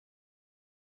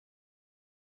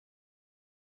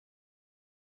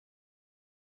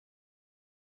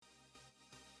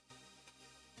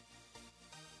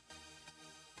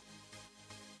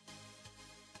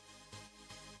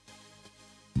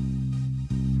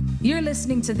You're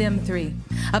listening to Them Three,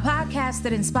 a podcast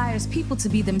that inspires people to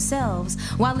be themselves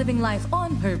while living life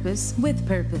on purpose with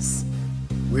purpose.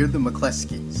 We're the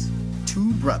McCleskeys,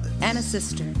 two brothers and a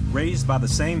sister, raised by the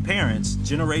same parents,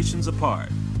 generations apart.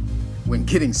 When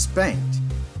getting spanked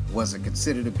wasn't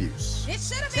considered abuse. It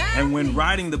should have been. And when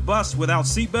riding the bus without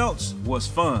seatbelts was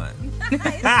fun.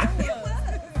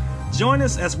 Join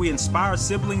us as we inspire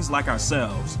siblings like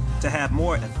ourselves to have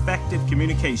more effective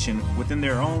communication within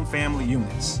their own family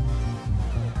units.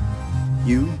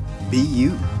 You be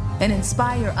you. And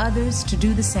inspire others to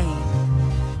do the same.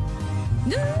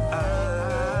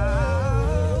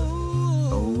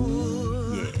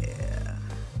 Oh, yeah.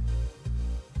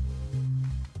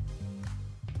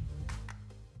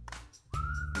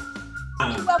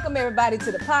 Welcome everybody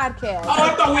to the podcast. Oh,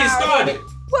 I thought we had started.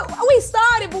 Well, we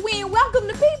started, but we ain't welcomed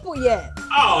the people yet.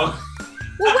 Oh.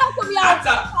 Well, welcome y'all to the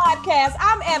podcast.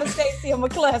 I'm Stacy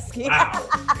McCleskey.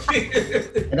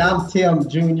 And I'm Tim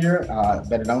Jr.,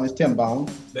 better known as Tim Bone.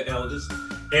 The eldest.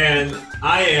 And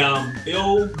I am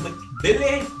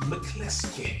Billy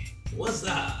McCleskey. What's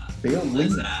up? Bill Lee.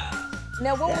 What's up?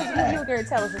 Now, what was you were going to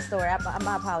tell us a story?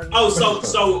 My apologies. Oh,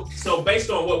 so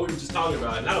based on what we were just talking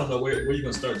about, and I don't know where you're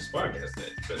going to start this podcast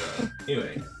at, but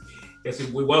anyway. Guess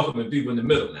we're welcoming people in the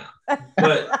middle now.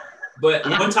 But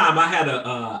one time I had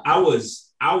I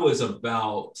was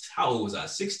about, how old was I?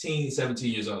 16,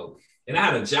 17 years old. And I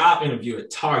had a job interview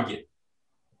at Target.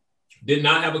 Did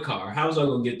not have a car. How was I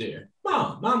going to get there?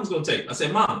 Mom was going to take me. I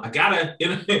said, Mom, I got an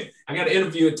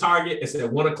interview at Target. It's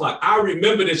at 1 o'clock. I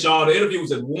remember this, y'all. The interview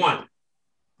was at 1.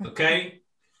 Okay.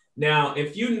 Now,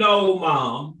 if you know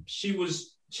Mom, she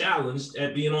was challenged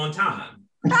at being on time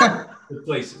with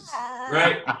places,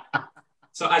 right?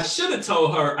 So I should have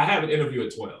told her I have an interview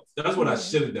at 12. That's what I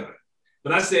should have done.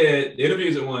 But I said the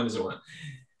interview's at 1 is at 1.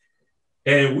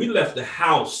 And we left the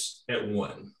house at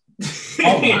 1.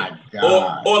 Oh my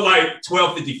God. or like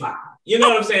 12:55. You know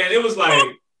what I'm saying? It was like,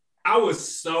 I was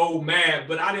so mad,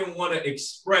 but I didn't want to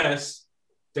express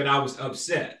that I was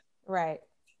upset. Right.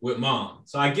 With Mom.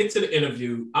 So I get to the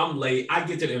interview. I'm late. I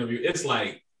get to the interview. It's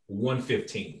like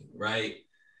 1:15, right?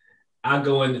 I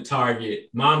go into Target.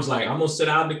 Mom's like, I'm going to sit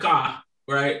out in the car,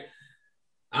 right?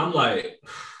 I'm like,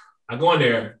 I go in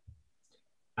there.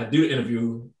 I do the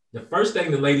interview. The first thing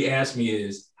the lady asked me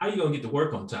is, how you going to get to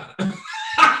work on time?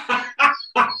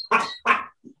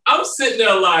 I'm sitting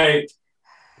there like,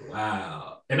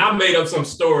 wow. And I made up some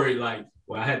story like,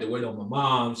 well, I had to wait on my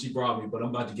mom. She brought me, but I'm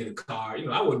about to get a car. You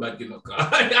know, I wasn't about to get no car.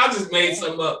 I just made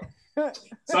something up.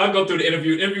 So I go through the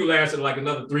interview. The interview lasted like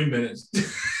another 3 minutes.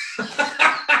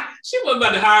 She wasn't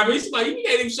about to hire me. She's like, you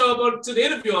can't even show up to the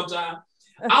interview on time.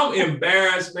 I'm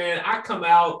embarrassed, man. I come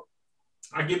out.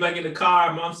 I get back in the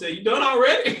car. Mom said, you done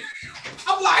already?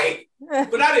 I'm like,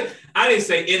 but I didn't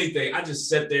say anything. I just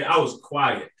sat there. I was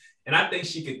quiet. And I think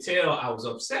she could tell I was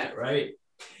upset, right?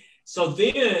 So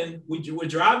then we were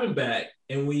driving back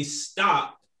and we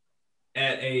stopped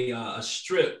at a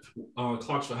strip on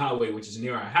Clarksville Highway, which is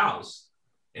near our house.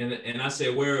 And I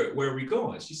said, where are we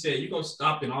going? She said, you're going to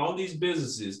stop in all these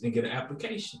businesses and get an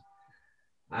application.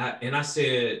 And I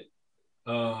said,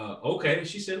 okay.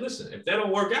 She said, listen, if that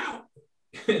don't work out,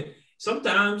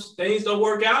 sometimes things don't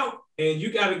work out and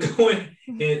you got to go in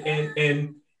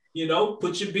and you know,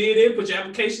 put your bid in, put your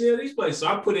application in these places. So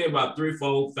I put in about 3,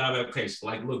 4, 5 applications,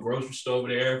 like a little grocery store over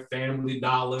there, Family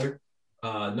Dollar,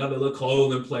 another little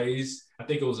clothing place. I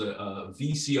think it was a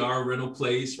VCR rental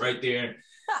place right there.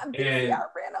 VCR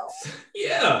rental.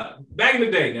 Yeah, back in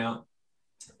the day now.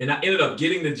 And I ended up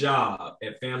getting the job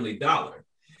at Family Dollar.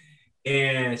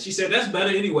 And she said, that's better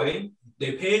anyway.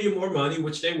 They pay you more money,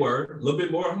 which they were, a little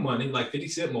bit more money, like 50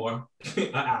 cents more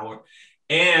an hour.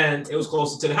 And it was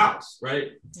closer to the house,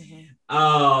 right? Mm-hmm.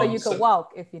 So you could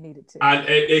walk if you needed to.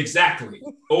 Exactly.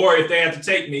 Or if they had to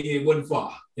take me, it wouldn't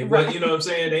fall. It wasn't, you know what I'm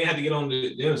saying? They had to get on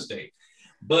the interstate.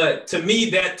 But to me,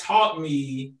 that taught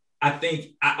me, I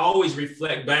think I always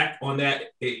reflect back on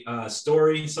that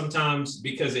story sometimes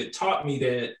because it taught me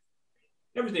that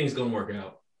everything's going to work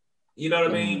out. You know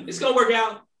what I mean? It's going to work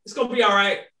out. It's going to be all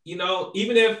right. You know,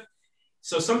 even if,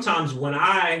 so sometimes when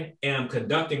I am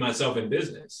conducting myself in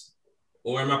business,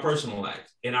 or in my personal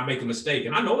life, and I make a mistake,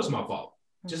 and I know it's my fault.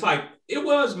 Just like it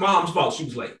was Mom's fault, she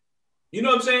was late. You know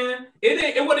what I'm saying?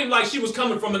 It wasn't even like she was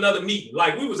coming from another meeting.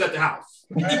 Like we was at the house.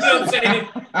 You know what I'm saying?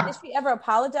 Did she ever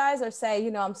apologize or say,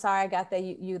 you know, I'm sorry, I got that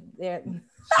you there?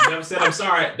 She never said I'm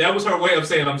sorry. That was her way of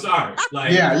saying I'm sorry.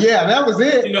 Like yeah, that was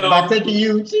it. You know, by taking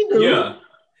you, she knew. Yeah,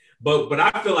 but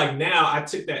I feel like now I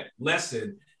took that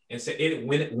lesson and said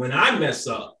when I mess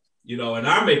up, you know, and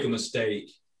I make a mistake.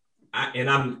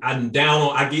 I'm down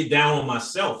on, I get down on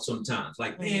myself sometimes.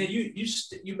 Like, man,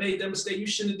 you made that mistake. You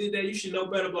shouldn't have did that. You should know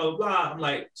better, blah, blah, blah. I'm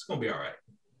like, it's gonna be all right.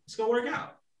 It's gonna work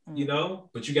out, you know,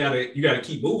 but you gotta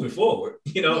keep moving forward.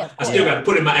 You know, I still gotta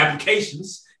put in my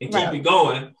applications and keep it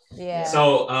going. Yeah.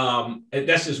 So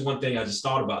that's just one thing I just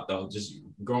thought about though, just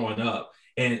growing up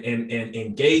and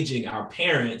engaging our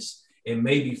parents and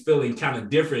maybe feeling kind of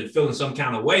different, feeling some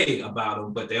kind of way about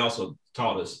them, but they also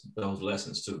taught us those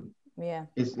lessons too. Yeah.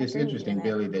 It's interesting,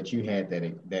 Billy, that you had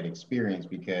that experience,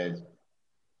 because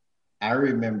I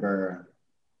remember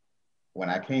when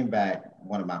I came back,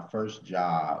 one of my first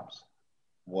jobs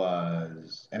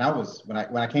was, and when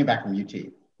I came back from UT,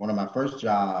 one of my first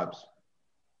jobs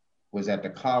was at the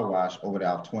car wash over there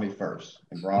off 21st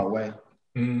in Broadway.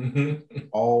 Mm-hmm.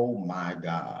 Oh my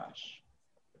gosh.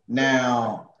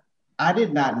 Now, I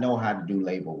did not know how to do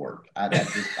labor work. I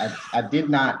did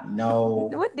not know.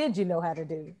 What did you know how to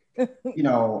do? You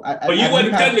know, you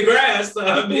wasn't cutting the grass. So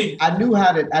I mean, I knew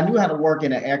how to work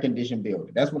in an air conditioned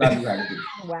building. That's what I knew how to do.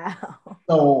 Wow.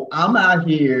 So I'm out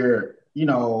here, you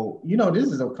know, this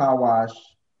is a car wash,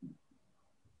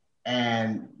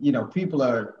 and people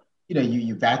are,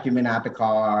 you vacuuming out the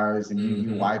cars and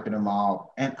you wiping them off,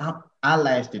 and I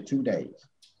lasted 2 days.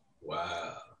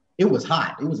 Wow. It was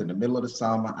hot. It was in the middle of the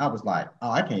summer. I was like, oh,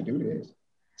 I can't do this.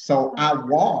 So I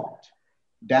walked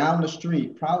down the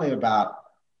street, probably about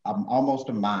almost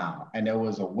a mile, and there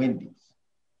was a Wendy's.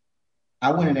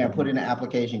 I went in there and put in an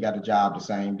application, got a job the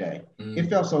same day. It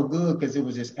felt so good because it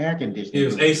was just air conditioning. It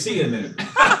was AC in there.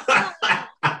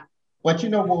 But you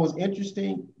know what was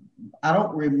interesting? I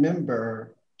don't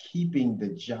remember keeping the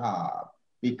job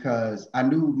because I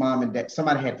knew mom and dad,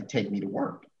 somebody had to take me to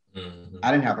work. Mm-hmm.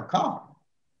 I didn't have a car.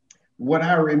 What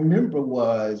I remember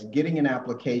was getting an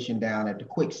application down at the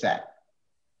Quick Sack,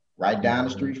 right down the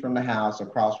street from the house,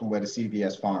 across from where the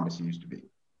CVS pharmacy used to be.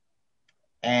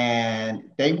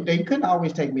 And they couldn't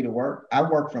always take me to work. I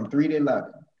worked from 3 to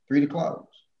 11, 3 to close.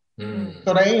 Mm.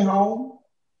 So they ain't home.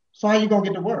 So how you gonna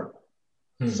get to work?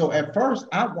 So at first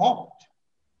I walked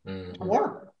to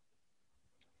work.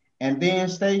 And then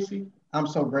Stacy, I'm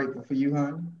so grateful for you,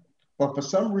 honey. But for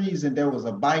some reason, there was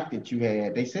a bike that you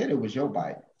had. They said it was your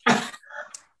bike.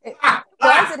 It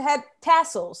had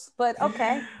tassels, but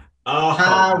okay.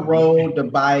 I rode the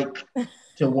bike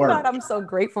to work. God, I'm so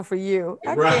grateful for you.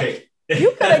 Right.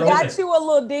 You could have got you a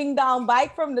little ding dong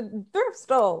bike from the thrift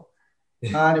store.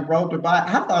 I rode the bike.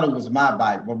 I thought it was my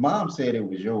bike, but mom said it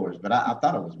was yours, but I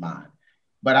thought it was mine.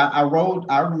 But I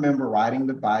remember riding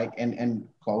the bike and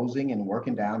closing and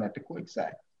working down at the Quick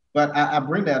Sack. But I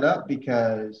bring that up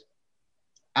because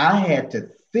I had to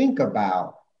think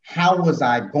about how was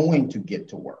I going to get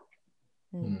to work?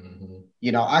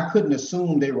 Mm-hmm. I couldn't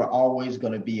assume they were always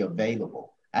going to be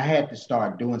available. I had to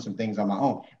start doing some things on my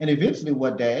own. And eventually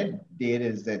what dad did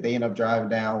is that they ended up driving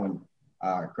down when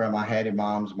grandma Hattie,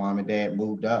 mom's mom and dad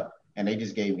moved up, and they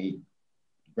just gave me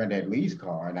Granddad Lee's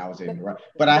car, and I was able to ride.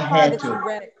 But I had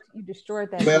to. You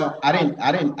destroyed that. Well, I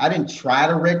didn't try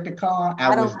to wreck the car.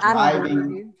 I was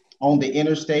driving on the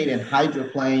interstate and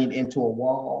hydroplaned into a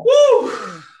wall.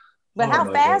 Woo! But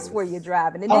how fast were you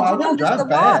driving? And did you notice the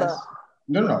water?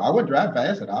 No, I wouldn't drive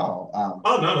fast at all.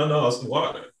 No, it's the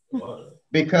water.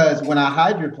 Because when I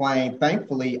hydroplaned,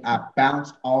 thankfully, I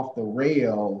bounced off the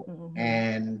rail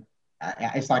and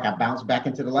it's like I bounced back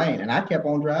into the lane, and I kept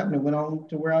on driving and went on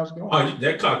to where I was going. Oh,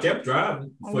 that car kept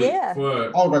driving.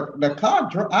 The car,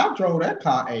 I drove that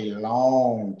car a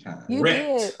long time. You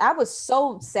did. I was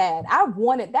so sad. I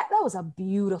wanted that. That was a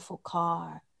beautiful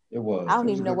car. It was. I don't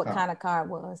even know what kind of car it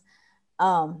was.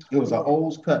 It was an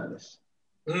Olds Cutlass.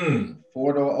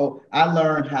 4-door. I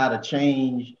learned how to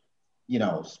change,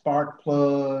 spark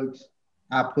plugs.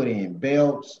 I put in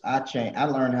belts. I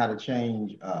learned how to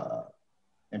change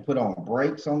and put on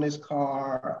brakes on this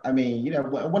car. I mean, it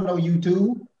wasn't no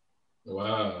YouTube.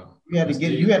 Wow. You had to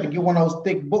get one of those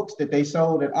thick books that they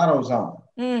sold at AutoZone.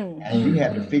 And you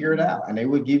had to figure it out. And they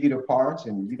would give you the parts,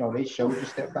 and they showed you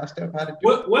step by step how to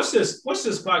do it. What's this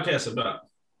podcast about?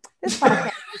 This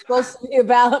podcast is supposed to be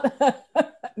about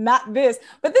not this,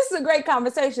 but this is a great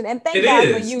conversation. And thank God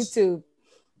for YouTube.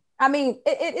 I mean,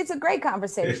 it's a great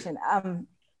conversation.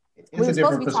 We were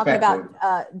supposed to be talking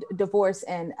about divorce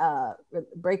and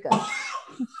breakup.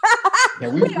 Yeah,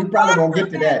 we probably won't get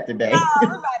to that today.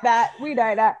 We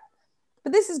know that.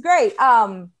 But this is great.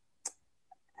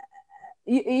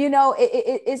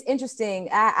 It's interesting.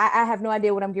 I have no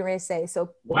idea what I'm getting ready to say. So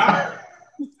wow.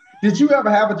 Did you ever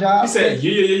have a job? He said,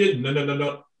 yeah.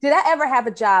 No. Did I ever have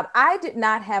a job? I did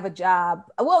not have a job.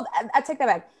 Well, I take that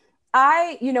back.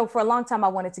 For a long time, I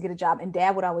wanted to get a job, and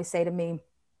Dad would always say to me,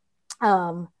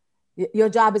 your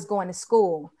job is going to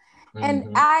school.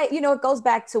 And it goes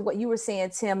back to what you were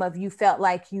saying, Tim, of you felt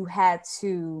like you had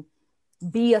to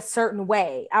be a certain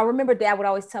way. I remember Dad would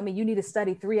always tell me, you need to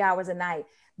study 3 hours a night.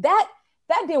 That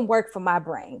didn't work for my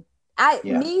brain.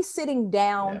 Me sitting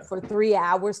down for 3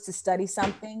 hours to study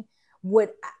something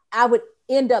I would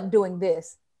end up doing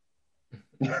this.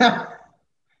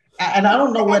 And I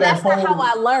don't know where that's not how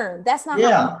I learn. That's not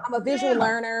how I'm a visual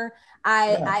learner.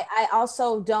 I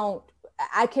also don't,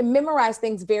 I can memorize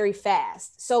things very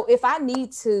fast. So if I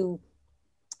need to,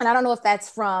 and I don't know if that's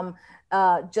from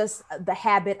just the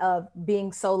habit of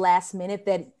being so last minute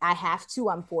that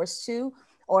I'm forced to,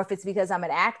 or if it's because I'm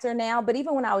an actor now. But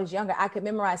even when I was younger, I could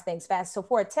memorize things fast. So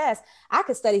for a test, I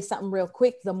could study something real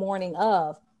quick the morning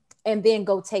of, and then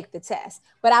go take the test.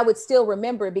 But I would still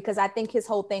remember it, because I think his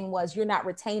whole thing was, you're not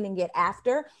retaining it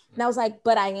after. And I was like,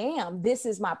 but I am. This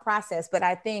is my process. But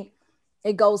I think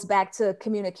it goes back to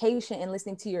communication and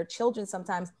listening to your children.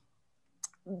 Sometimes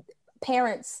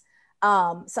parents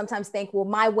sometimes think, well,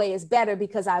 my way is better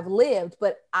because I've lived,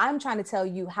 but I'm trying to tell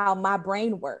you how my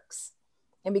brain works.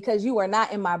 And because you are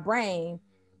not in my brain,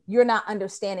 you're not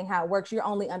understanding how it works. You're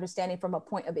only understanding from a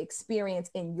point of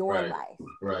experience in your life.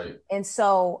 Right. And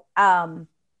so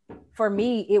for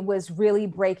me, it was really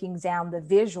breaking down the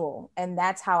visual. And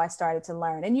that's how I started to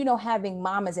learn. And, having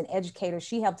mom as an educator,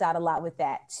 she helped out a lot with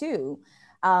that too.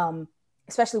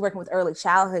 Especially working with early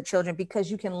childhood children, because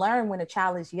you can learn when a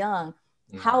child is young,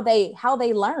 how they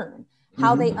learn,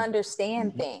 how they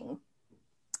understand things.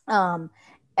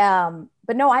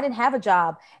 But no, I didn't have a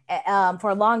job for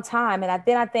a long time. And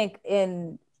I think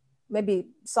in maybe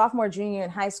sophomore, junior in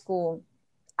high school,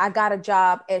 I got a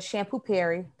job at Shampoo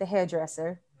Perry, the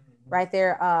hairdresser, right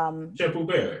there. Shampoo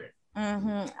Perry.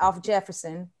 Off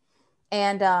Jefferson.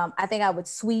 And I think I would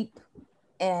sweep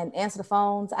and answer the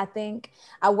phones, I think.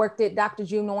 I worked at Dr.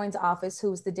 June Noyne's office,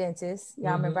 who was the dentist.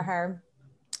 Y'all remember her?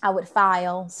 I would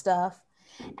file stuff.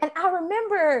 And I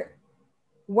remember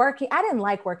I didn't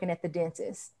like working at the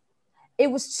dentist. It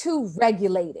was too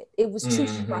regulated. It was too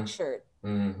structured.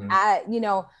 I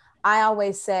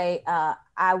always say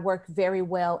I work very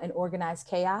well in organized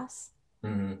chaos.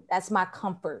 That's my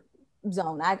comfort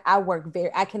zone.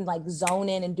 I can like zone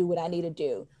in and do what I need to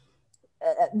do.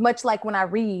 Much like when I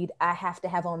read, I have to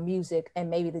have on music and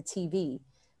maybe the TV,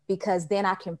 because then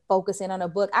I can focus in on a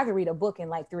book. I can read a book in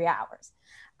like 3 hours.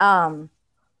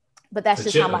 But that's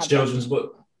just how my children's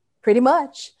book. Pretty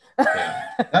much.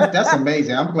 That's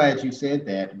amazing. I'm glad you said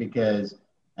that, because,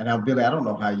 and I'm Billy, I don't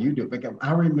know how you do it, but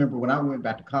I remember when I went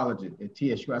back to college at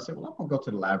TSU, I said, well, I'm gonna go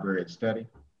to the library and study.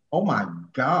 Oh my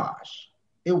gosh,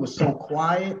 it was so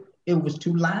quiet. It was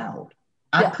too loud.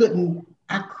 I could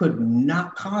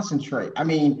not concentrate. I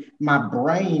mean, my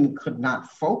brain could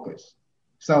not focus.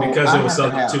 So because it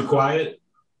was too quiet?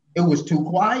 It was too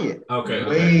quiet. Okay.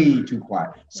 Way too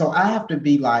quiet. So I have to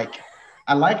be like,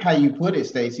 I like how you put it,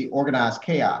 Stacy, organized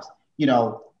chaos.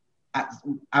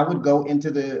 I would go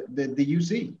into the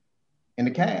UC in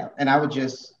the cab, and I would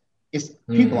just, it's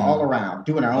people all around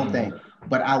doing their own thing,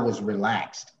 but I was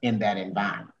relaxed in that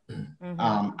environment.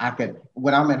 I could,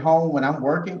 when I'm at home, when I'm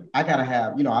working, I gotta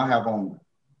have, I'll have on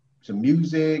some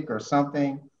music or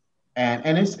something,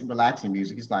 and it's relaxing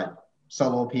music. It's like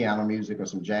solo piano music or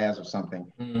some jazz or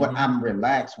something, but I'm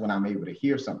relaxed when I'm able to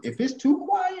hear something. If it's too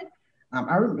quiet,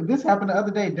 I remember this happened the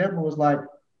other day. Deborah was like,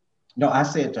 no, I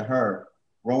said to her,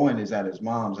 Rowan is at his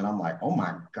mom's, and I'm like, oh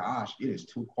my gosh, it is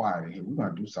too quiet in here. We're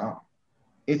gonna do something.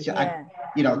 It's just,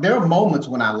 there are moments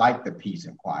when I like the peace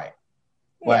and quiet,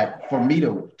 but for me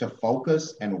to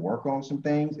focus and work on some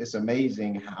things, it's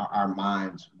amazing how our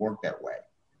minds work that way.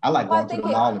 I like going to the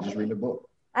mall and just reading a book.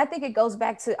 I think it goes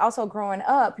back to also growing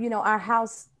up, our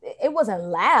house, it wasn't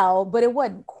loud, but it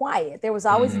wasn't quiet. There was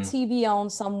always a TV on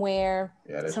somewhere,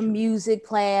 some music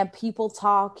playing, people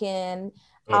talking.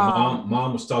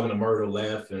 Mom was talking to Myrtle,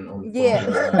 laughing on the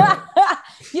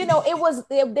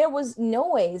phone. There was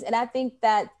noise. And I think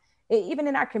that even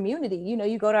in our community,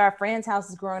 you go to our friends'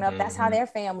 houses growing up, that's how their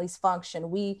families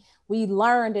function. We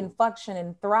learned and functioned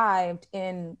and thrived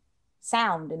in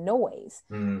sound and noise.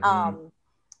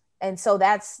 And so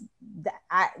that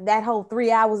whole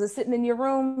 3 hours of sitting in your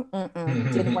room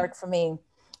didn't work for me.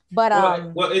 But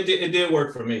it did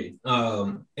work for me.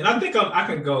 And I think I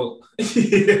can go. I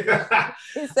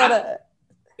think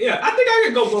I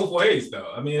can go both ways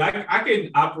though. I mean, I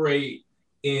can operate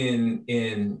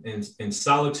in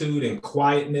solitude and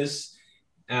quietness,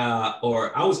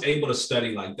 or I was able to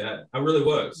study like that. I really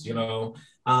was,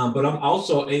 but I'm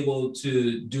also able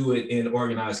to do it in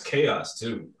organized chaos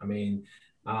too. I mean,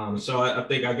 so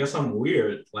I guess I'm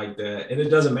weird like that, and it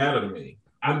doesn't matter to me.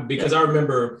 Because I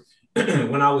remember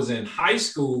when I was in high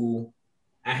school,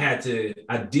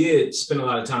 I did spend a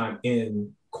lot of time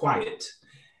in quiet.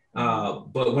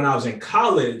 But when I was in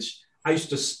college, I used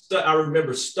to I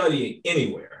remember studying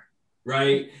anywhere,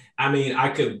 right? I mean, I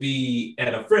could be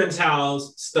at a friend's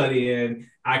house studying.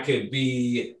 I could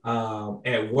be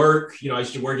at work. I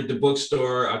used to work at the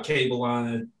bookstore, a cable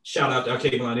line, shout out to our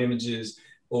cable line images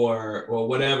or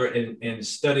whatever, and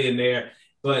studying there.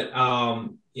 But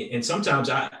and sometimes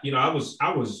I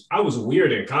was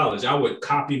weird in college. I would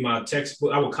copy my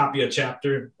textbook. I would copy a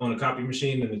chapter on a copy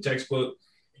machine in the textbook,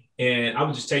 and I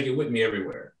would just take it with me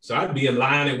everywhere. So I'd be in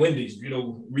line at Wendy's,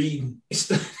 reading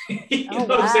stuff.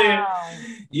 What I'm saying?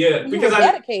 Yeah, because I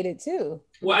dedicated too.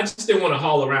 Well, I just didn't want to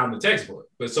haul around the textbook,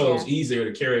 but so it was easier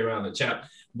to carry around the chapter.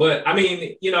 But I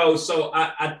mean, so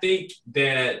I think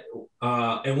that,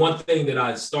 and one thing that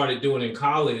I started doing in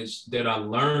college that I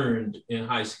learned in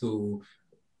high school,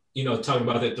 talking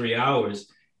about that 3 hours,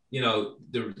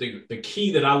 the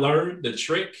key that I learned, the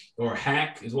trick or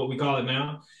hack is what we call it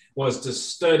now, was to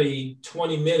study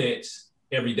 20 minutes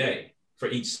every day for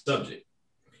each subject.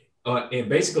 And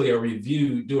basically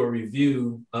do a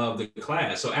review of the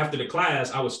class. So after the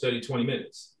class, I would study 20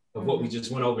 minutes of what we just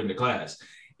went over in the class.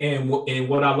 And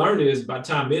what I learned is by the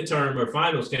time midterm or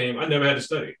finals came, I never had to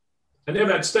study. I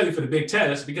never had to study for the big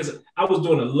test because I was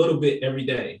doing a little bit every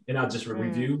day. And I just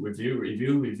review.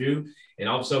 And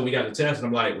all of a sudden we got the test and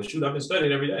I'm like, well, shoot, I've been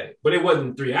studying every day. But it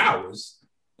wasn't 3 hours,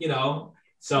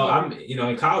 So I'm,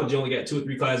 in college, you only got 2 or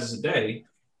 3 classes a day,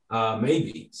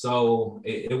 maybe. So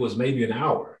it was maybe an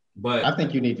hour. But I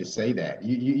think you need to say that.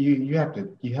 You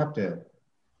have to.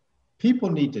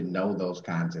 People need to know those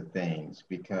kinds of things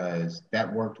because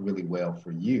that worked really well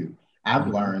for you. I've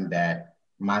learned that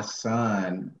my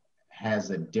son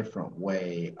has a different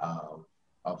way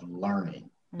of learning,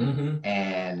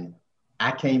 and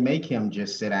I can't make him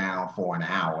just sit down for an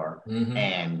hour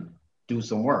and do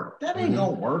some work. That ain't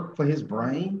gonna work for his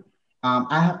brain.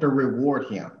 I have to reward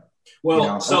him.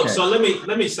 Well, so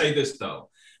let me say this though,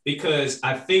 because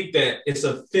I think that it's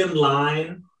a thin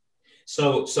line.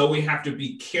 So we have to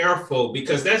be careful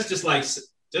because that's just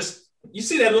you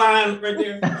see that line right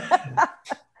there.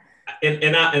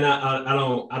 and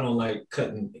I don't like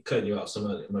cutting you off.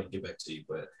 So I might get back to you,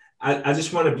 but I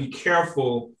just want to be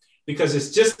careful because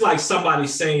it's just like somebody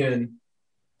saying,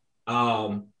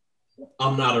 I'm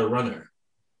not a runner.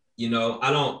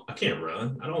 I can't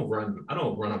run. I don't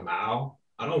run a mile.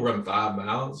 I don't run 5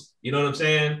 miles. You know what I'm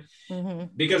saying?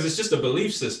 Because it's just a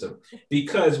belief system.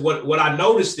 Because what I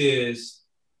noticed is,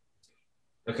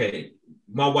 okay,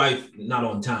 my wife not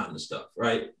on time and stuff,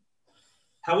 right?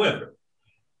 However,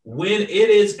 when it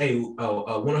is a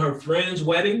one of her friends'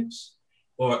 weddings,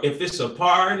 or if it's a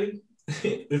party,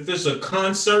 if it's a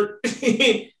concert,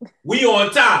 we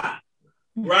on time,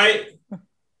 right?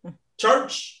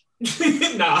 Church,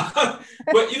 nah.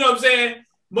 But you know what I'm saying?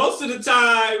 Most of the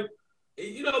time,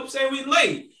 you know what I'm saying, we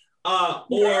late.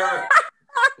 Or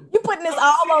you putting this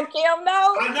all on Kim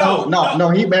now? I know. No,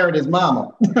 he married his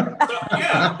mama.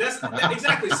 Yeah, that's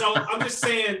exactly. So I'm just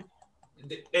saying,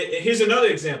 here's another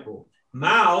example.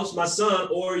 Miles, my son,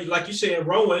 or like you said,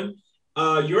 Rowan,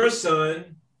 your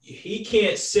son, he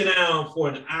can't sit down for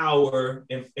an hour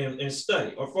and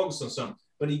study or focus on something,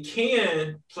 but he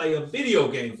can play a video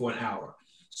game for an hour.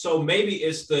 So maybe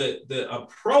it's the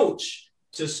approach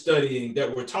to studying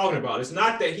that we're talking about. It's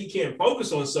not that he can't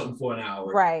focus on something for an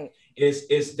hour. Right.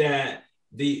 It's that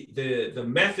the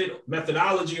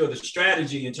methodology or the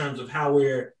strategy in terms of how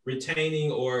we're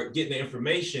retaining or getting the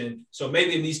information. So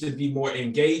maybe it needs to be more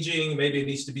engaging. Maybe it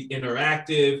needs to be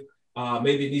interactive.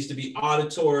 Maybe it needs to be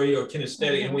auditory or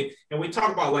kinesthetic. And we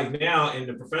talk about, like, now in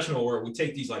the professional world, we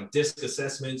take these like DISC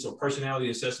assessments or personality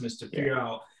assessments to figure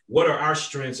out what are our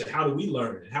strengths and how do we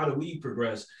learn and how do we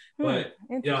progress. But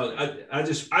I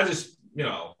just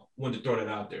wanted to throw that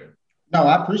out there. No,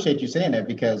 I appreciate you saying that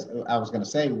because I was going to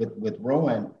say with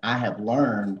Rowan, I have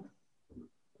learned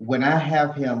when I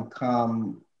have him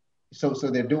come, so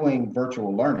they're doing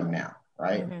virtual learning now,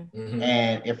 right?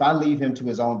 And if I leave him to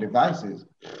his own devices,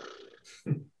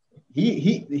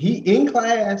 he in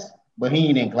class, but he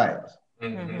ain't in class.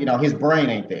 His brain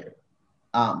ain't there.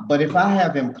 But if I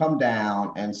have him come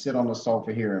down and sit on the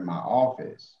sofa here in my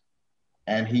office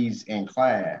and he's in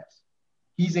class,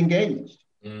 he's engaged.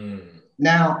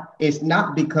 Now, it's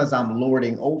not because I'm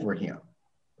lording over him.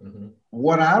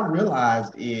 What I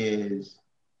realized is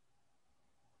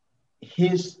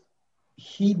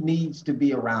he needs to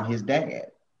be around his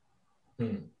dad.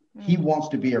 He wants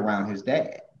to be around his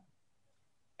dad.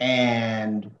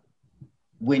 And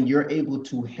when you're able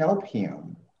to help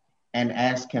him and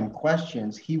ask him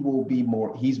questions, he's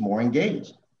more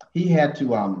engaged. He had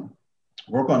to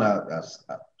work on a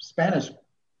Spanish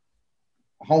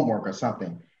homework or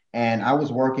something. And I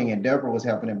was working and Deborah was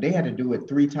helping him. They had to do it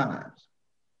 3 times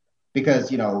because,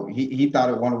 he thought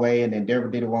it one way and then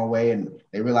Deborah did it one way and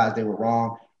they realized they were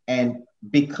wrong. And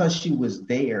because she was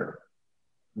there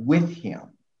with him,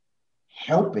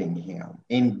 helping him,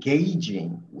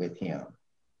 engaging with him,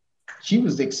 she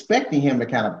was expecting him to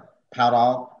kind of pout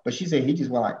off, but she said he just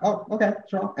went like, oh, okay,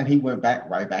 sure. And he went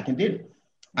right back and did it.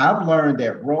 I've learned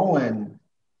that Rowan,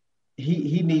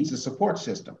 he needs a support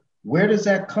system. Where does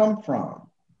that come from?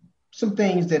 Some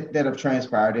things that have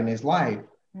transpired in his life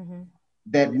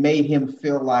that made him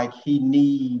feel like he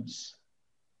needs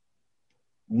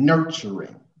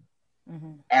nurturing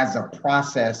as a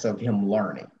process of him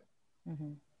learning.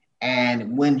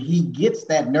 And when he gets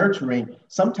that nurturing,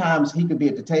 sometimes he could be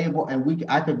at the table and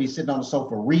I could be sitting on the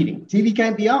sofa reading. TV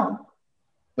can't be on,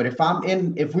 but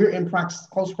if we're in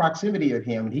close proximity of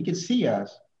him and he can see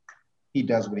us, he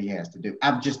does what he has to do.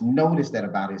 I've just noticed that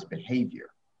about his behavior,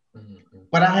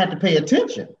 but I had to pay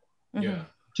attention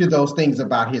to those things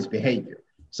about his behavior.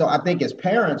 So I think as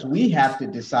parents, we have to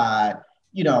decide,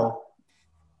 we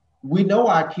know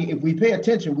our kid, if we pay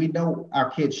attention, we know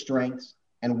our kids' strengths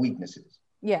and weaknesses.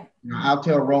 Yeah. I'll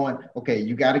tell Rowan, okay,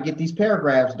 you got to get these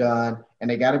paragraphs done and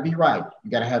they got to be right. You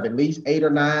got to have at least 8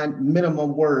 or 9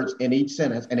 minimum words in each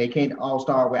sentence and they can't all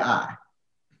start with I.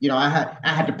 I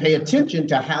had to pay attention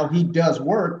to how he does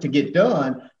work to get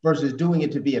done versus doing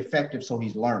it to be effective so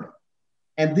he's learning.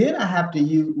 And then I have to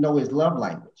know his love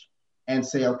language and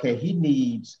say, okay, he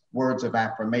needs words of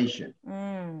affirmation.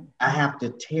 I have to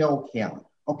tell him,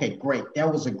 okay, great.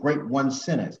 That was a great 1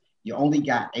 sentence. You only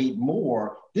got 8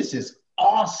 more. This is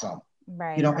awesome.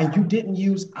 Right. And you didn't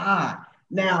use I.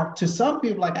 Now, to some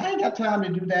people, like, I ain't got time to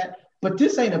do that, but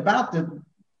this ain't about the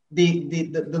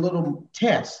little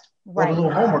test or the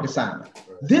little homework assignment.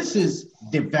 This is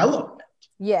development.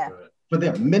 Yeah. For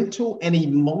their mental and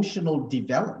emotional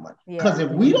development. Because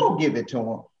if we don't give it to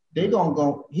him, he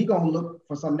gonna look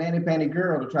for some nanny panty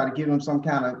girl to try to give him some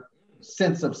kind of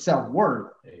sense of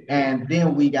self-worth. And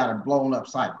then we got a blown up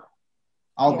cycle.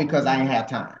 All because I ain't had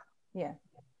time. Yeah.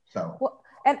 So well,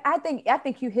 and I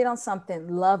think you hit on something,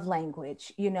 love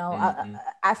language.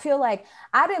 I feel like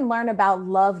I didn't learn about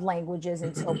love languages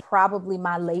until probably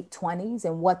my late 20s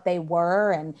and what they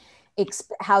were, and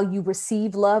how you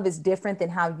receive love is different than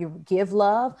how you give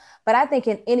love. But I think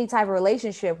in any type of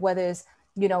relationship, whether it's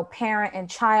parent and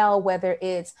child, whether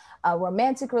it's a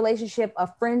romantic relationship, a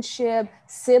friendship,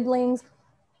 siblings,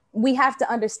 we have to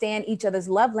understand each other's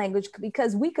love language,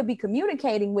 because we could be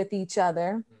communicating with each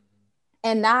other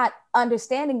and not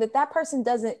understanding that person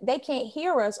they can't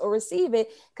hear us or receive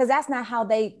it, because that's not how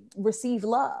they receive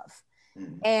love.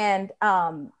 And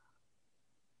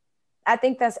I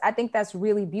think that's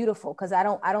really beautiful, because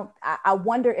I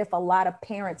wonder if a lot of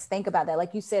parents think about that.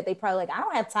 Like you said, they probably I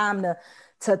don't have time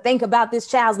to think about this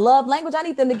child's love language. I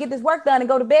need them to get this work done and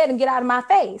go to bed and get out of my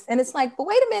face. And it's like, but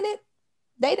wait a minute.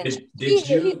 They didn't.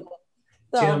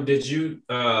 Tim, did you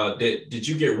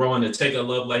get Rowan to take a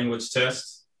love language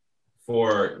test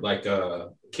for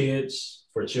kids,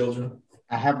 for children?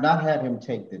 I have not had him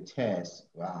take the test.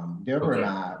 Deborah and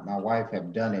I, my wife,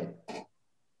 have done it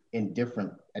at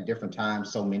different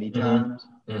times, so many times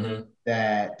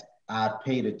that I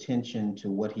paid attention to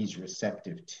what he's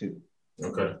receptive to.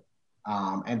 Okay.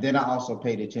 And then I also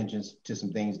paid attention to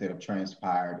some things that have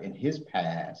transpired in his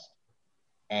past,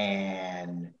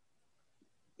 and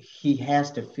he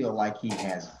has to feel like he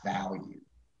has value.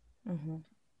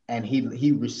 And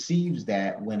he receives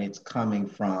that when it's coming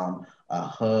from a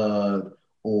hug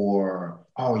or,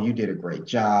 oh, you did a great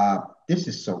job. This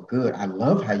is so good. I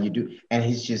love how you do. And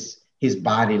his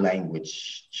body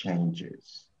language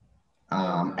changes.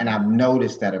 And I've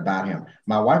noticed that about him.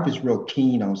 My wife is real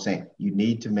keen on saying, you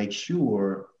need to make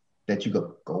sure that you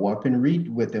go up and read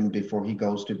with him before he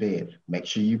goes to bed. Make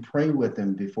sure you pray with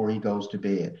him before he goes to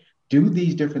bed. Do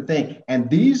these different things. And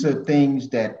these are things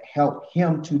that help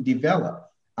him to develop.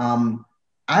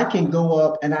 I can go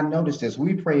up, and I notice this.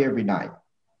 We pray every night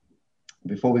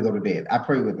before we go to bed. I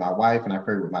pray with my wife and I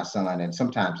pray with my son, and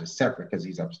sometimes it's separate because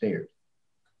he's upstairs.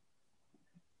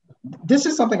 This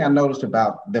is something I noticed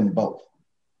about them both.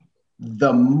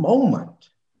 The moment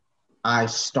I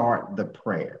start the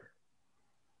prayer,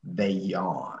 they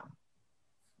yawn.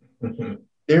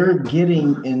 They're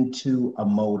getting into a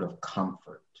mode of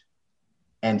comfort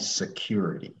and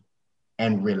security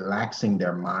and relaxing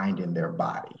their mind and their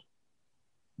body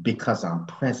because I'm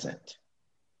present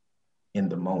in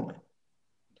the moment.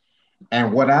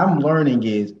 And what I'm learning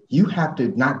is you have to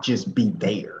not just be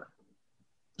there,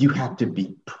 you have to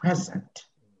be present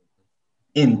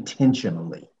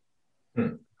intentionally.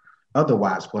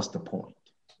 Otherwise, what's the point?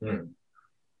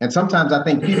 And sometimes I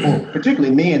think people,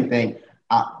 particularly men, think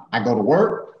I go to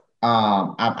work,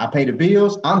 I pay the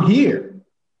bills, I'm here.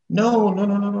 No.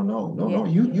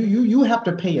 You have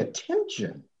to pay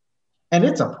attention. And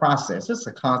it's a process, it's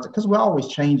a constant, because we're always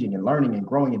changing and learning and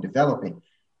growing and developing.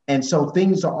 And so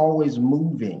things are always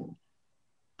moving,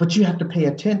 but you have to pay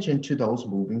attention to those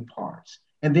moving parts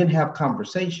and then have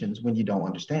conversations when you don't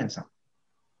understand something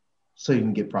so you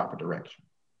can get proper direction.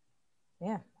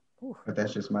 Yeah. Ooh. But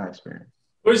that's just my experience.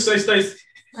 What did you say, Stacy?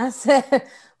 I said,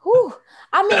 whew.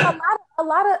 I mean, a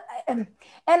lot of, and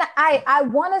I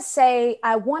want to say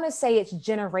it's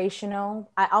generational.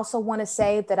 I also want to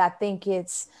say that I think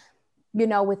it's,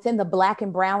 within the Black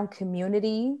and brown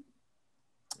community,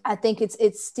 I think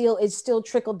it's still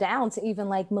trickled down to even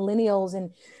like millennials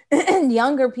and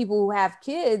younger people who have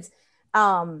kids,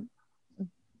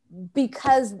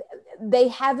 because they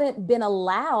haven't been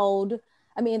allowed.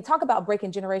 I mean, talk about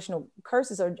breaking generational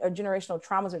curses or generational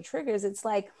traumas or triggers. It's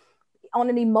like on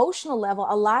an emotional level,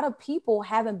 a lot of people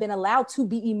haven't been allowed to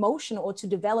be emotional or to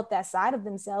develop that side of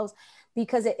themselves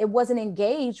because it wasn't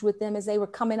engaged with them as they were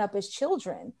coming up as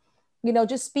children.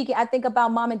 Just speaking, I think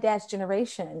about mom and dad's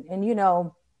generation,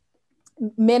 and,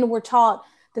 men were taught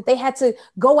that they had to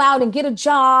go out and get a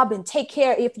job and take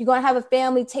care. If you're going to have a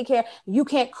family, take care. You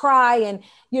can't cry. And,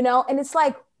 and it's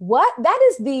like, what? That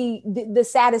is the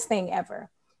saddest thing ever,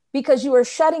 because you are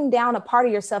shutting down a part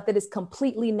of yourself that is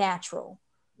completely natural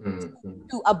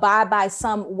to abide by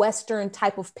some Western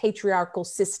type of patriarchal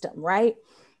system. Right.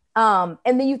 And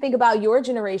then you think about your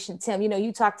generation, Tim,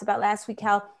 you talked about last week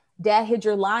how dad hid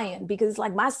your lion because it's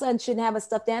like, my son shouldn't have a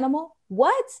stuffed animal.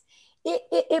 What?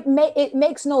 It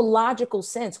makes no logical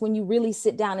sense when you really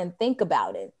sit down and think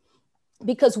about it.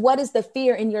 Because what is the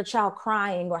fear in your child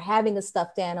crying or having a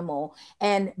stuffed animal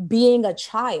and being a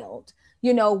child?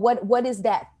 What is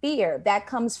that fear? That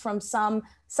comes from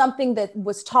something that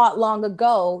was taught long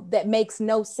ago that makes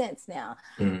no sense now.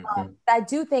 I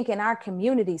do think in our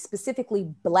community,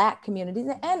 specifically Black communities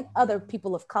and other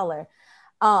people of color,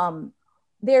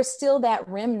 there's still that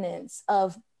remnants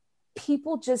of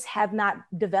people just have not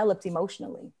developed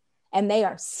emotionally and they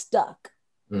are stuck.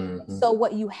 So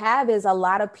what you have is a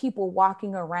lot of people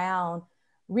walking around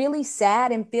really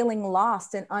sad and feeling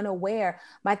lost and unaware.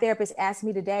 My therapist asked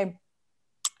me today,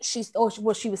 she was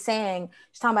saying,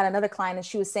 she's talking about another client, and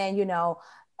she was saying,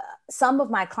 some of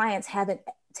my clients haven't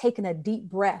taken a deep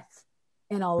breath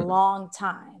in a long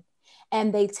time.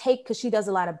 And they because she does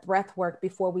a lot of breath work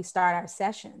before we start our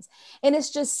sessions. And it's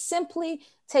just simply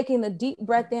taking the deep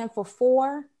breath in for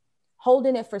 4,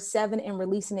 holding it for 7, and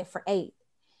releasing it for 8.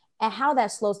 And how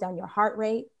that slows down your heart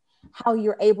rate, how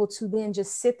you're able to then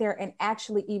just sit there and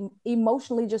actually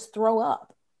emotionally just throw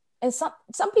up. And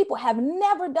some people have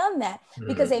never done that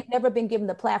because they've never been given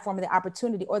the platform or the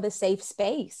opportunity or the safe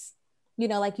space,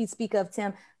 like you speak of,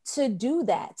 Tim, to do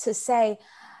that, to say,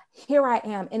 here I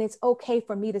am. And it's okay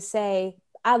for me to say,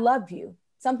 I love you.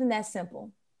 Something that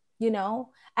simple. I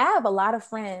have a lot of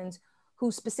friends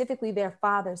who specifically their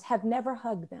fathers have never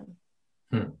hugged them.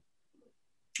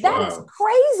 That is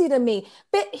crazy to me.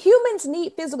 But humans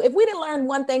need physical. If we didn't learn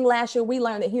one thing last year, we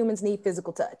learned that humans need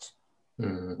physical touch.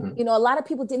 A lot of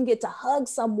people didn't get to hug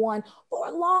someone for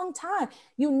a long time.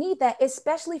 You need that,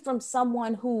 especially from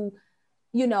someone who,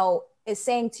 is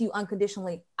saying to you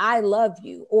unconditionally, I love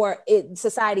you, or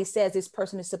society says this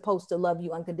person is supposed to love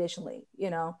you unconditionally,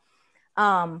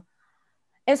 And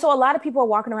so a lot of people are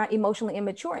walking around emotionally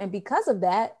immature. And because of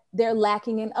that, they're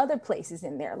lacking in other places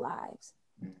in their lives.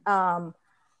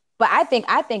 But I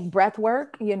think breath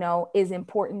work, is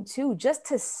important too, just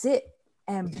to sit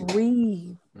and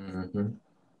breathe.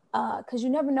 Because you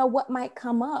never know what might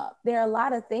come up. There are a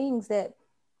lot of things that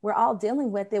we're all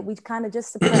dealing with that we kind of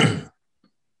just suppress.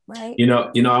 Right.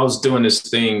 I was doing this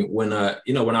thing when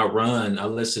I run, I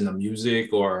listen to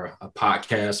music or a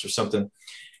podcast or something.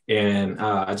 And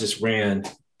I just ran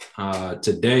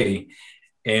today,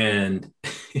 and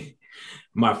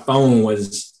my phone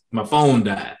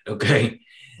died. Okay.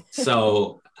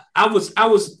 So I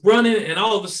was running, and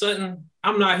all of a sudden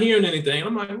I'm not hearing anything.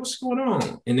 I'm like, what's going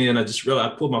on? And then I just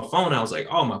realized I pulled my phone out. I was like,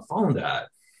 oh, my phone died.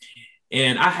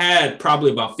 And I had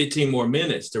probably about 15 more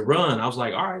minutes to run. I was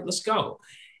like, all right, let's go.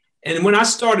 And when I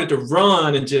started to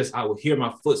run and I would hear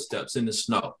my footsteps in the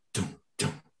snow. Doom,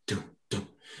 doom, doom, doom.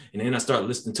 And then I started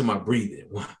listening to my breathing.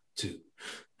 1, 2.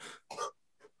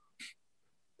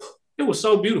 It was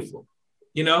so beautiful,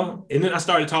 And then I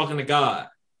started talking to God,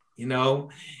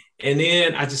 And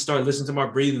then I just started listening to my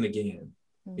breathing again,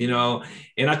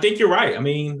 And I think you're right. I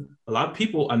mean, a lot of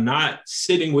people are not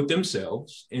sitting with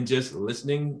themselves and just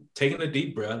listening, taking a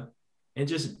deep breath and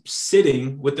just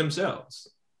sitting with themselves,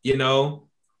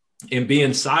 and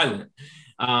being silent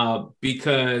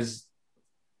because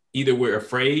either we're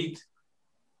afraid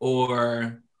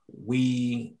or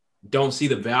we don't see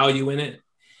the value in it.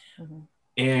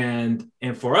 And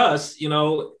for us, you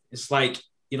know, it's like,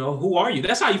 you know, who are you?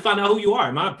 That's how you find out who you are,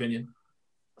 in my opinion.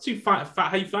 That's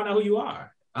how you find out who you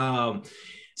are.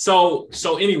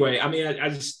 So anyway, I mean, I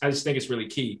just think it's really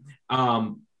key.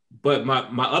 But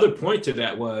my other point to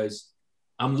that was,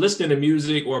 I'm listening to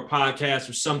music or a podcast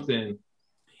or something,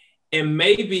 and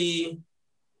maybe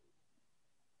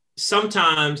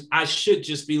sometimes I should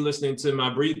just be listening to my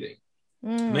breathing.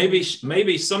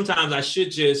 Maybe sometimes I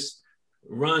should just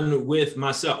run with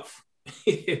myself,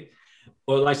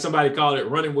 or like somebody called it,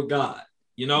 running with God.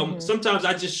 You know, sometimes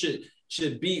I just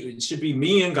should be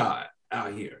me and God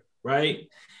out here, right?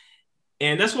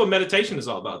 And that's what meditation is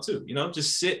all about too. You know,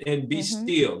 just sit and be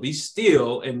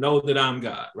still and know that I'm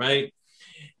God, right?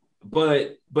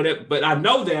 But I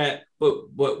know that,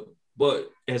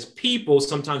 but as people,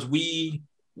 sometimes we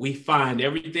find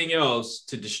everything else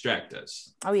to distract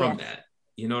us from that.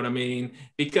 You know what I mean?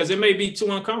 Because it may be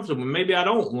too uncomfortable. Maybe I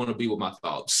don't want to be with my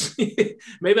thoughts.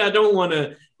 Maybe I don't want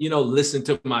to, you know, listen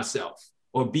to myself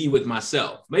or be with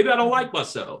myself. Maybe I don't like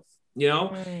myself. You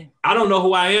know, I don't know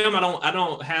who I am. I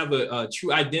don't have a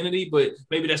true identity, but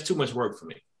maybe that's too much work for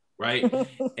me. Right.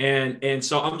 and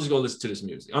so I'm just going to listen to this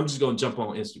music. I'm just going to jump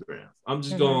on Instagram. I'm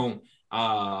just going,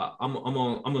 I'm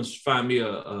going to find me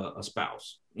a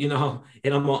spouse, you know,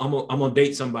 and I'm going to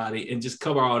date somebody and just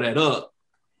cover all that up.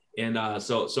 And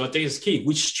so I think it's key.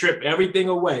 We strip everything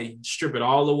away, strip it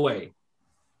all away.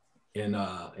 And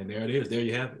there it is. There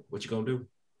you have it. What you going to do?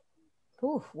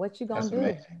 Ooh, what you going to do?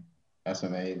 Amazing. That's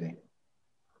amazing.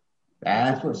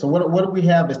 So what do we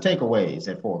have as takeaways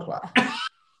at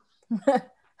 4:00?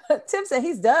 Tim said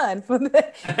he's done.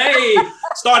 Hey,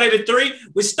 started at 3.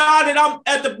 We started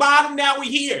at the bottom. Now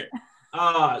we're here.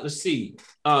 Let's see.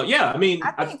 Yeah, I mean,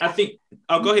 I think.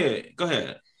 Oh, go ahead.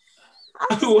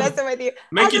 I'm just messing with you.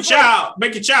 Make your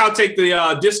child take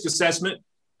the DISC assessment.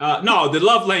 No, the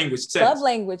love language test. Love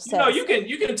language test. You know,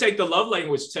 you can take the love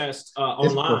language test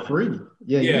online. It's for free.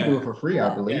 Yeah, you can do it for free,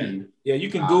 I believe. Yeah, you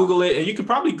can Google it, and you can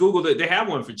probably Google it. They have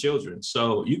one for children,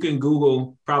 so you can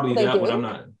Google probably that one. I'm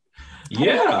not.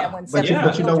 Yeah, but you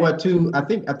know what too? I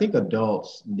think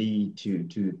adults need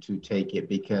to take it,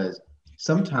 because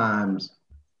sometimes,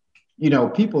 you know,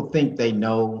 people think they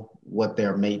know what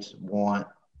their mates want,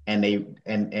 and they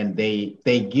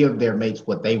give their mates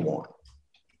what they want.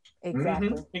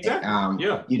 Exactly.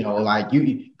 Yeah. You know, like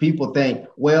people think,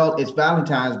 well, it's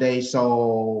Valentine's Day,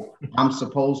 so I'm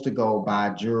supposed to go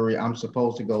buy jewelry. I'm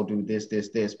supposed to go do this,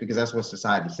 because that's what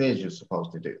society says you're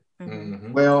supposed to do.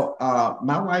 Well,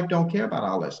 my wife don't care about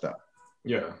all that stuff.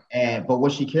 Yeah. But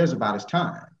what she cares about is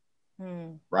time.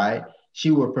 Right?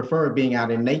 She would prefer being out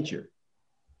in nature.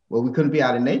 Well, we couldn't be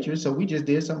out in nature, so we just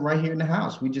did something right here in the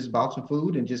house. We just bought some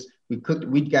food and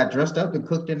we got dressed up and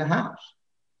cooked in the house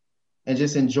and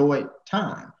just enjoyed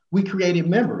time. We created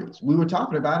memories. We were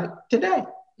talking about it today.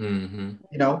 You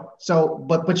know, so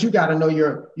but you got to know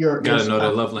your got to know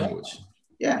their love language.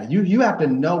 Yeah, you have to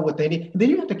know what they need. Then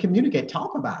you have to communicate.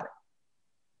 Talk about it.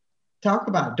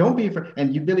 Don't be afraid.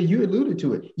 And Billy, you alluded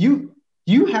to it.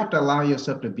 You have to allow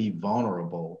yourself to be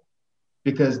vulnerable,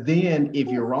 because then if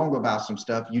you're wrong about some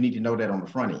stuff, you need to know that on the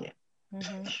front end.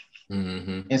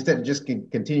 Instead of just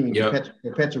continuing to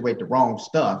perpetuate the wrong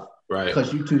stuff, right?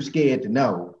 Because you're too scared to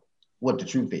know what the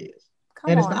truth is.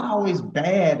 It's not always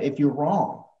bad if you're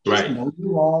wrong. Just know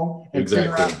you're wrong and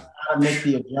figure out how to make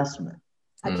the adjustment.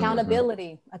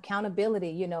 Accountability,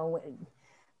 you know,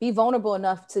 be vulnerable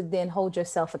enough to then hold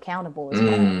yourself accountable as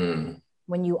well.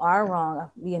 When you are wrong,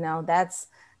 you know, that's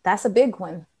a big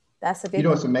one. That's a big one. You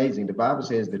know, it's amazing. The Bible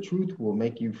says the truth will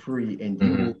make you free, and you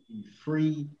will be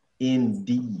free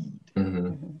indeed.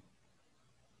 When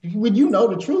you know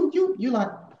the truth, you're like,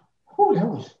 oh, that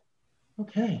was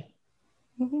okay.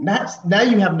 Now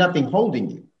you have nothing holding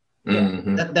you.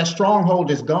 That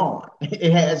stronghold is gone.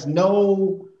 It has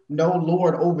no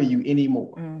Lord over you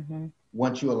anymore.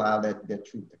 Once you allow that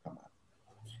truth to come out.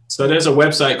 So there's a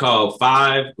website called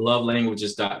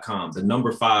 5lovelanguages.com, the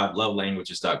number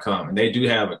 5lovelanguages.com. And they do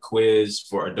have a quiz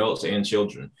for adults and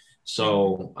children.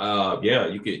 So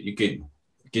you could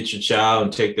get your child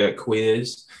and take that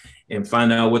quiz and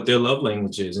find out what their love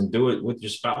language is, and do it with your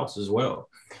spouse as well.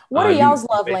 What are y'all's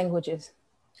love languages?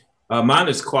 Mine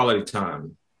is quality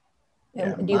time.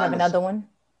 Do you have another one?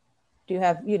 Do you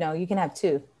have, you know, you can have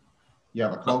 2. You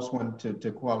have a close one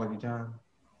to quality time?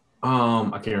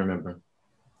 I can't remember.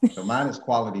 So mine is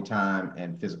quality time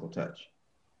and physical touch.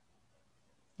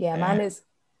 Yeah, mine is.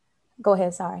 Go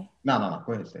ahead. Sorry. No.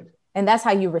 Go ahead, Stacy. And that's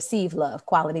how you receive love,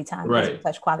 quality time, right?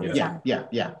 Touch, quality time.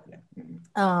 Yeah.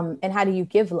 And how do you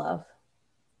give love?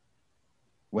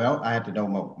 Well, I had to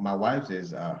know my wife's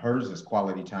is hers is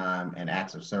quality time and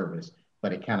acts of service,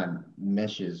 but it kind of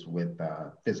meshes with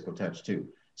physical touch too.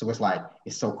 So it's like,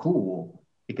 it's so cool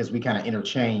because we kind of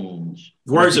interchange.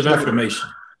 Words of affirmation.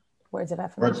 Words of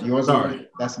affirmation. Yours, sorry.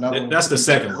 That's another one. That's the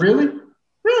second one.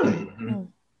 Really? Mm-hmm.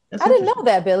 I didn't know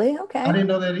that, Billy. Okay. I didn't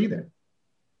know that either.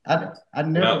 I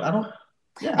never, yep. I don't.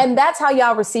 Yeah. And that's how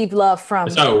y'all receive love from.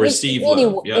 That's how receive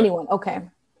anyone, love. Yep. Anyone. Okay.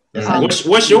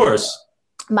 What's yours?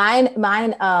 Mine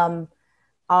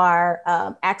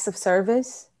are acts of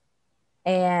service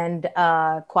and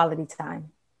quality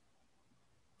time.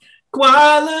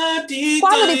 Quality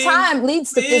time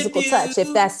leads to physical touch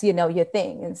if that's, your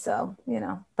thing. And so,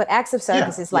 but acts of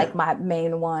service is like my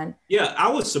main one. Yeah. I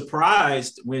was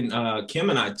surprised when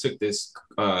Kim and I took this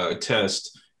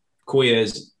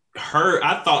quiz.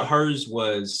 I thought hers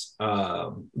was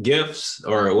gifts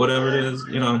or whatever it is,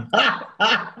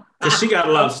 because she got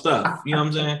a lot of stuff, you know what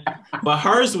I'm saying? But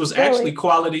hers was actually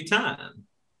quality time.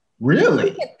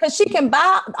 Really? Because she can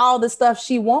buy all the stuff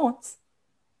she wants.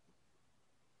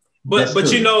 But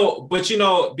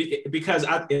because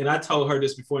I told her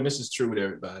this before, and this is true with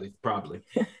everybody, probably.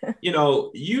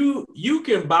 You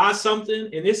can buy something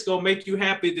and it's gonna make you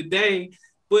happy today,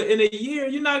 but in a year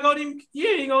you ain't gonna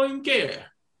even care.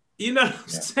 You know what I'm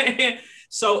saying?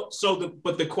 So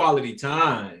the quality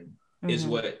time is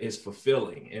what is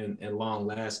fulfilling and long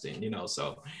lasting,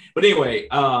 so. But anyway,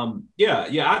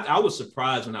 I was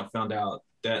surprised when I found out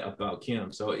that about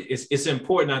Kim. So it's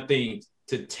important, I think,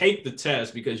 to take the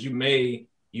test because you may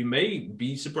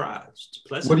be surprised.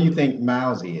 What do you think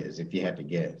Mousy is, if you had to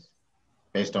guess,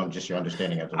 based on just your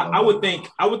understanding of the love? I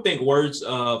would think words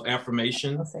of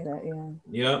affirmation. I'll say that,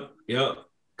 yeah. Yep.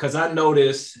 Because I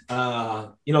noticed,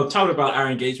 talking about our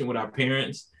engagement with our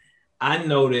parents, I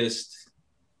noticed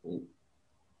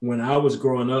when I was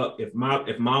growing up, if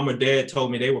mom or dad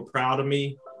told me they were proud of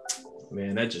me,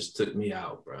 man, that just took me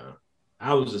out, bro.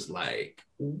 I was just like,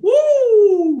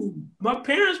 woo, my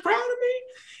parents proud of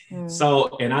me.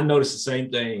 So, and I noticed the same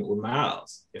thing with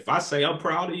Miles. If I say I'm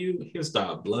proud of you, he'll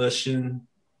start blushing.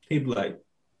 He'd be like,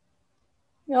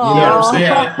 you know what I'm saying?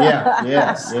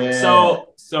 Yeah.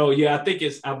 So yeah, I think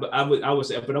I would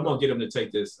say, but I'm gonna get him to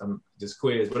take this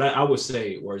quiz. But I would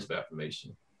say words of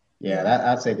affirmation.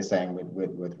 Yeah, I'd say the same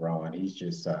with Rowan. He's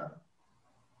just,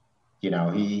 he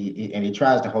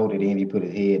tries to hold it in. He put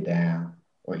his head down,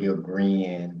 or he'll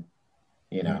grin,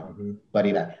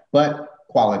 but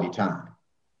quality time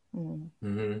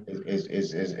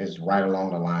is right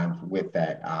along the line with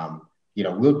that.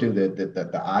 We'll do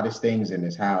the oddest things in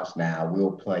this house now.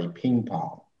 We'll play ping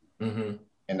pong in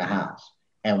the house.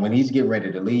 And when he's getting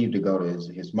ready to leave to go to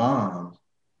his mom's,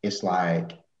 it's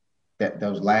like that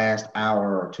those last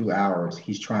hour or 2 hours,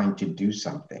 he's trying to do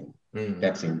something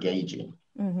that's engaging.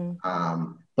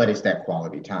 But it's that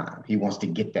quality time. He wants to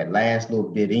get that last little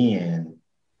bit in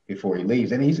before he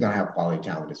leaves. And he's going to have quality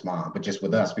time with his mom, but just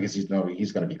with us because he's going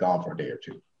to be gone for a day or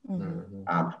two.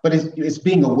 But it's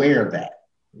being aware of that.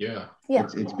 Yeah.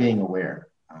 It's being aware.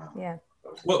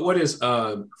 What is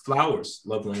Flowers'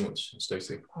 love language,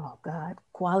 Stacy? Oh God,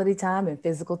 quality time and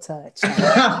physical touch.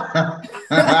 I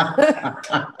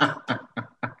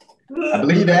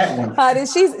believe that one.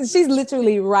 She's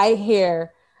literally right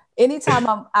here.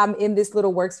 Anytime I'm in this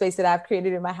little workspace that I've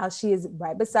created in my house, she is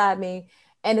right beside me,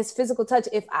 and it's physical touch.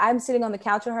 If I'm sitting on the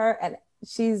couch with her and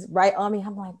she's right on me,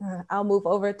 I'm like, I'll move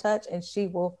over a touch, and she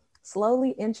will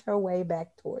slowly inch her way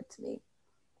back towards me.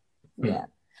 Yeah.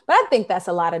 But I think that's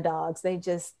a lot of dogs. They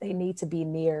need to be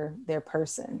near their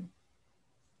person.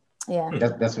 Yeah.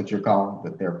 That's what you're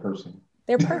calling their person.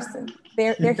 Their person.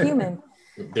 They're human.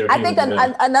 I think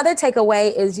another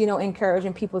takeaway is,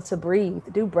 encouraging people to breathe,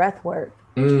 do breath work.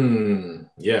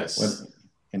 Yes.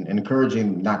 And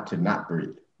encouraging not to not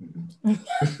breathe.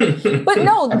 But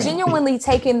no, genuinely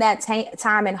taking that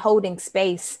time and holding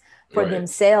space for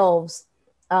themselves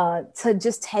to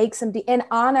just take some and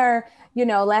honor.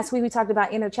 Last week we talked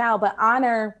about inner child, but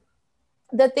honor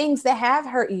the things that have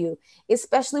hurt you,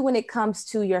 especially when it comes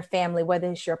to your family,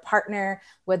 whether it's your partner,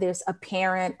 whether it's a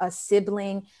parent, a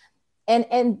sibling,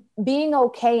 and being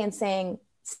okay and saying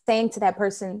to that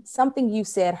person, something you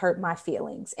said hurt my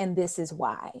feelings, and this is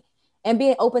why, and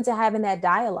being open to having that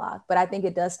dialogue. But I think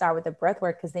it does start with the breath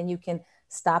work, because then you can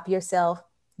stop yourself,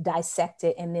 dissect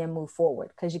it, and then move forward,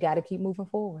 because you got to keep moving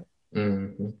forward.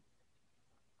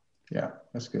 Yeah,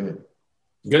 that's good.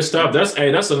 Good stuff.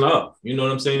 That's enough. You know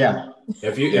what I'm saying? Yeah.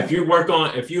 If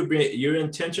you're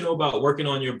intentional about working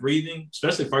on your breathing,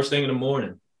 especially first thing in the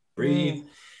morning, breathe.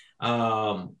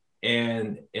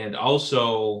 And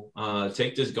also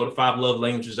take this, go to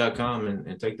 5lovelanguages.com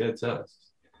and take that test.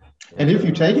 And if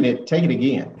you're taking it, take it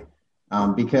again.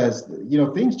 Because,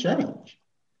 things change.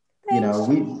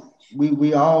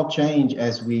 We all change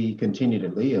as we continue to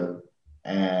live.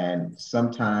 And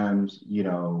sometimes,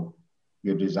 your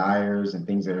desires and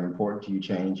things that are important to you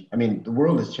change. I mean, the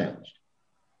world has changed.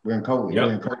 We're in COVID. Yep.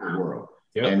 We're in a COVID world.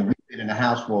 Yep. And we've been in the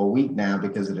house for a week now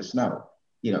because of the snow.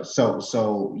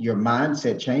 So your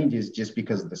mindset changes just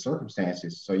because of the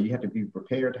circumstances. So you have to be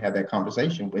prepared to have that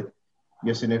conversation with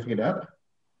your significant other.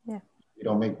 Yeah. You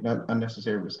don't make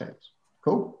unnecessary mistakes.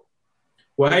 Cool.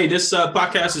 Well, hey, this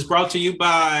podcast is brought to you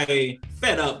by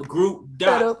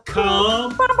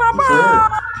fedupgroup.com.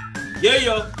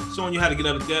 Yeah. Showing you how to get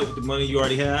out of debt with the money you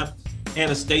already have.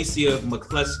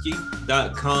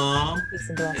 AnastasiaMcCleskey.com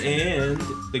and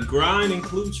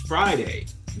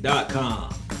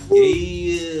thegrindincludesfriday.com.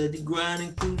 Yeah,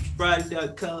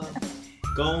 thegrindincludesfriday.com.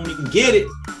 Go on and get it.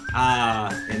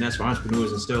 And that's for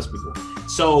entrepreneurs and salespeople.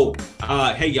 So,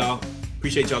 hey, y'all.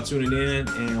 Appreciate y'all tuning in,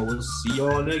 and we'll see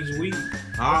y'all next week.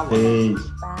 Peace.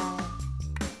 Bye.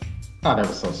 Oh, that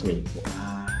was so sweet.